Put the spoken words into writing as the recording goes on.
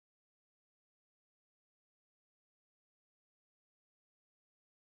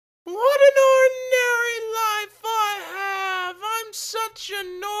such a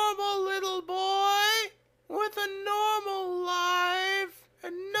normal little boy with a normal life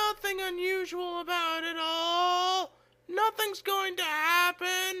and nothing unusual about it all. Nothing's going to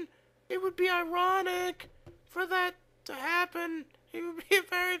happen. It would be ironic for that to happen. It would be a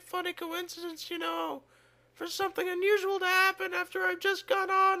very funny coincidence, for something unusual to happen after I've just gone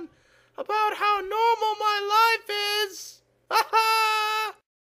on about how normal my life is. Ha ha!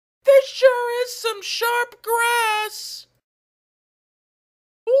 This sure is some sharp grass.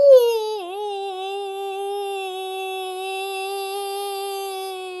 Ooh.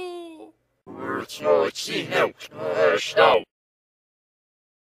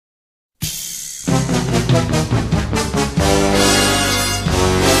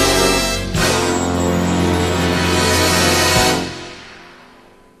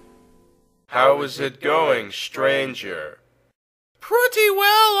 How is it going, stranger? Pretty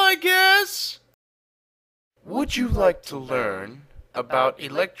well, I guess. Would you like to learn about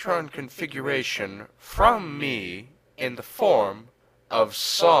electron configuration from me in the form of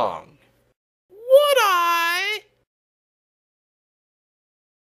song? Would I?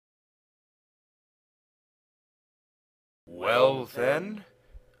 Well then,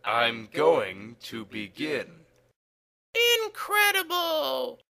 I'm going to begin.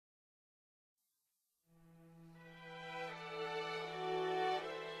 Incredible!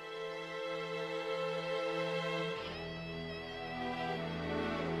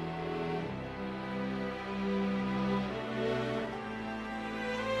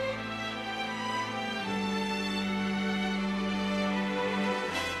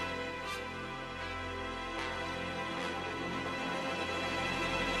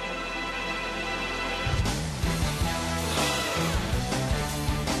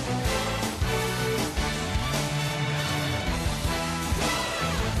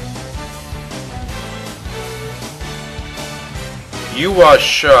 UR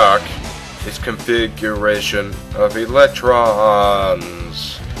shock is configuration of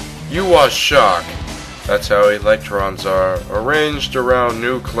electrons. UR shock, that's how electrons are arranged around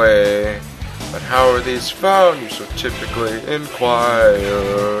nuclei. But how are these found, you so typically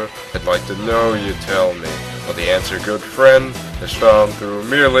inquire? I'd like to know, you tell me. Well, the answer, good friend, is found through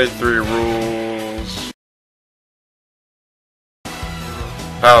merely 3 rules.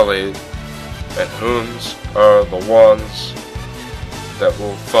 Pally and whom's are the ones that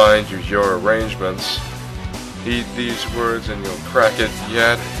will find you your arrangements. Heed these words and you'll crack it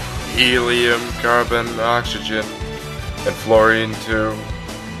yet. Helium, carbon, oxygen, and fluorine too.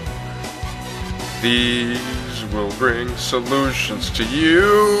 These will bring solutions to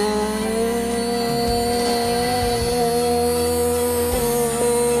you.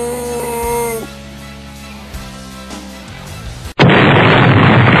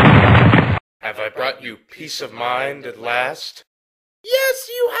 Have I brought you peace of mind at last? Yes,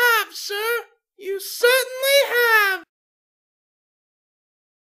 you have, sir. You certainly have.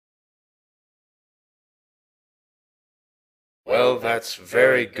 Well, that's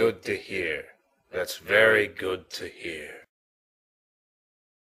very good to hear. That's very good to hear.